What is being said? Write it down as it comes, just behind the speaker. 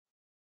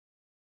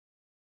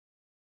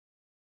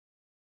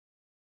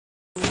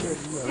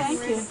Thank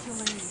you.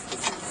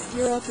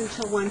 You're up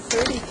until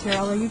 1:30,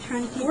 Carol. Are you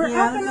trying to keep me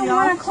out of the office? We're open at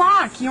 1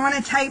 o'clock. You want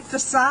to tape the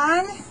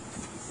sign?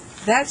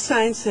 That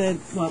sign said,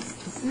 well,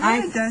 No,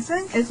 it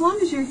doesn't. As long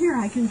as you're here,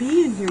 I can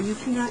be in here. You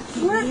cannot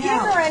keep We're me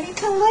getting out. ready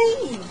to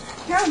leave.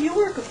 Carol, you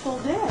work a full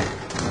day.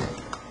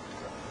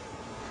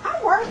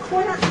 I work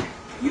when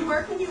You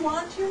work when you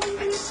want to, and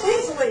you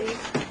please leave.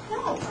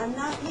 No, I'm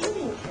not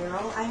leaving,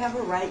 Carol. I have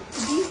a right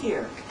to be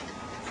here.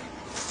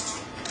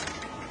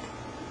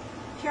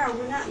 Carol,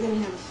 we're not going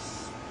to have a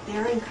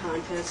staring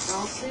contest.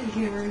 I'll sit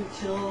here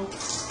until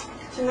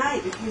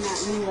tonight if you're not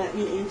going to let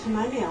me into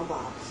my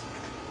mailbox.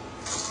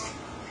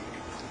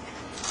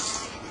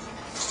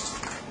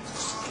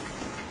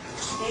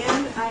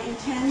 And I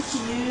intend to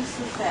use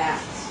the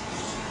facts.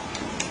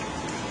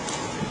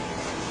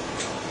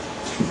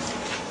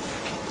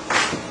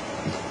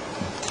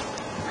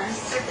 I'm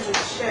sick of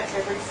this shit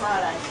every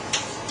Friday.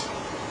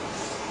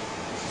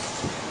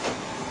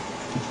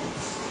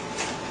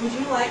 Would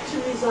you like to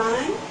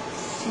resign?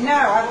 No,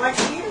 I'd like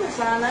you to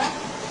resign that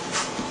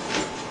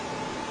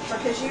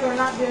because you are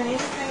not doing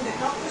anything to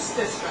help this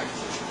district.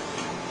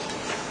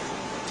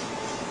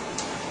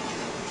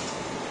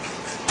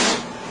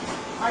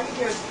 All you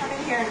do is come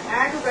in here and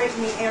aggravate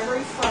me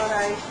every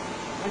Friday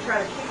and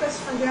try to keep us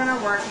from doing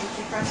our work and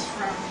keep us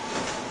from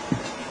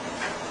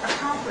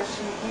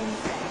accomplishing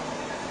anything.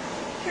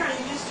 Carol,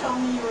 you just told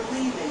me you were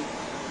leaving.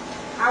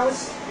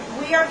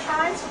 We are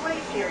trying to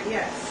leave here,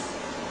 yes.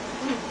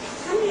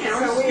 How many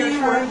hours So we do are you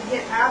trying work? to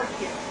get out of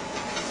here.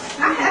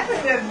 I happen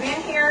to have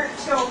been here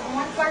till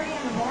 1:30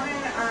 in the morning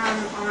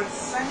on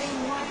Sunday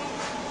morning.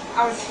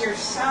 I was here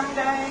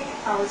Sunday.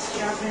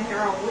 I've been here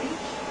all week.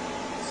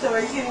 So are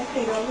you getting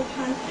paid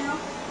overtime, Carol?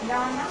 No,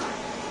 I'm not.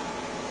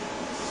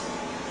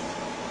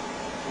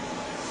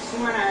 You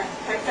want to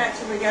take that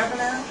to the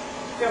governor?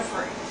 Feel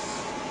free.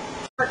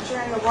 Worked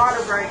during the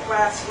water break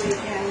last week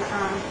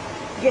and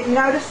get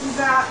notices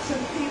out to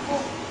the people.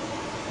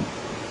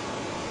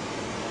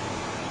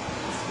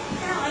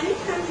 Carol,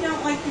 anytime you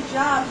don't like the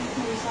job, you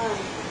can resign.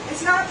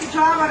 It's not the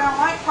job I don't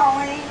like,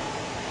 Pauline.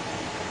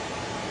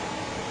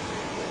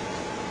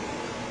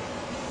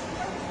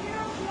 You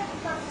don't get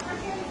the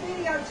freaking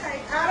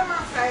videotape out of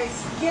my face.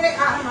 Get it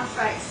out of my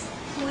face.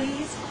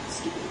 Please,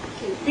 excuse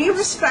me. Be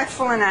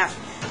respectful enough.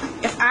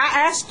 If I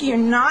ask you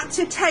not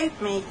to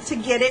tape me, to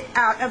get it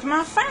out of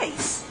my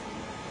face.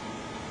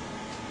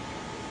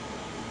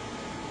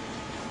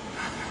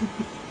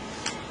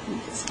 You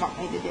just want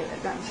me to do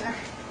it, don't you?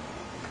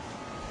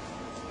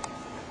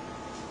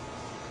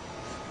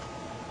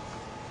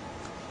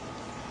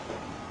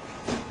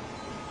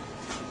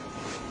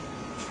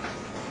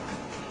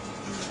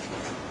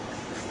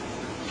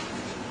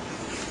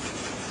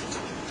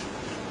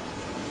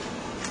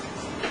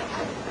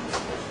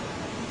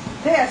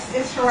 This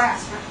is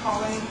harassment,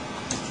 Pauline.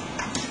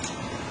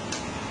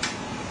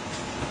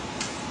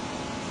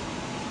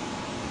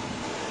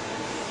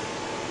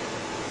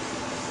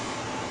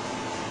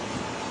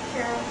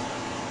 Carol,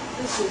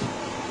 This is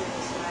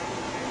ridiculous that I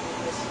can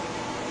handle this.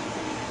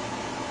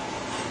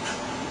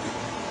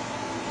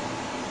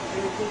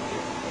 And I think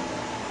you're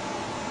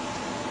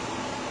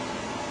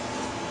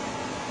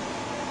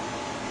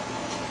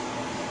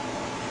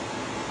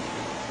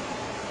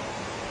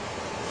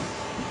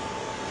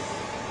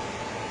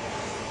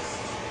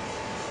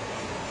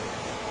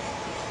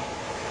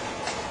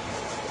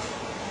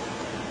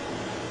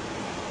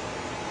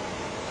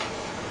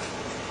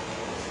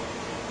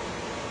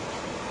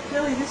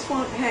Billy, this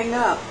won't hang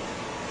up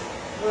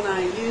when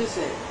I use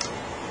it.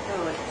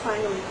 Oh, it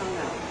finally hung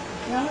up.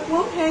 No, it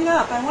won't hang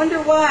up. I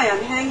wonder why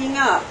I'm hanging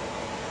up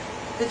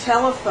the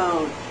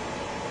telephone.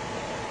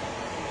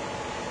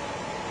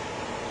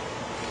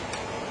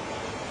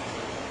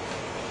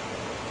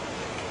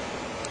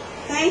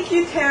 Thank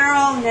you,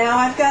 Carol. Now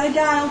I've got a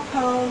dial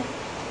code.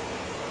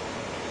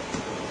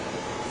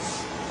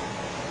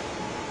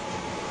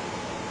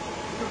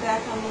 We're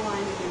back on the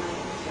line again.